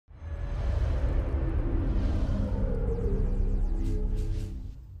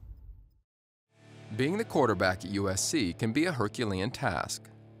Being the quarterback at USC can be a Herculean task,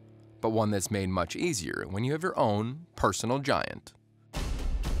 but one that's made much easier when you have your own personal giant.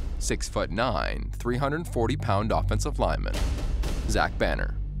 6'9", 340-pound offensive lineman, Zach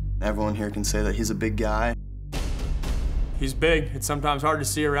Banner. Everyone here can say that he's a big guy. He's big. It's sometimes hard to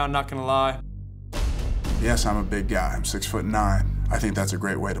see around, not gonna lie. Yes, I'm a big guy. I'm 6'9". I think that's a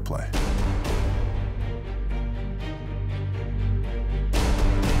great way to play.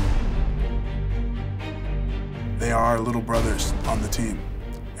 They are little brothers on the team,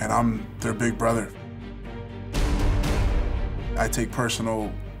 and I'm their big brother. I take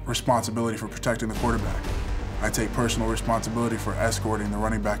personal responsibility for protecting the quarterback. I take personal responsibility for escorting the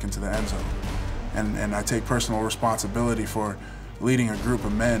running back into the end zone. And I take personal responsibility for leading a group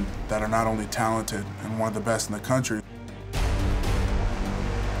of men that are not only talented and one of the best in the country.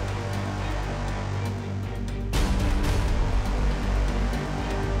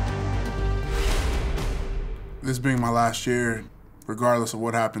 This being my last year, regardless of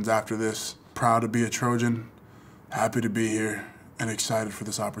what happens after this, proud to be a Trojan, happy to be here, and excited for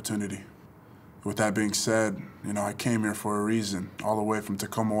this opportunity. With that being said, I came here for a reason, all the way from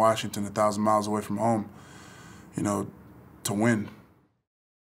Tacoma, Washington, 1,000 miles away from home, to win.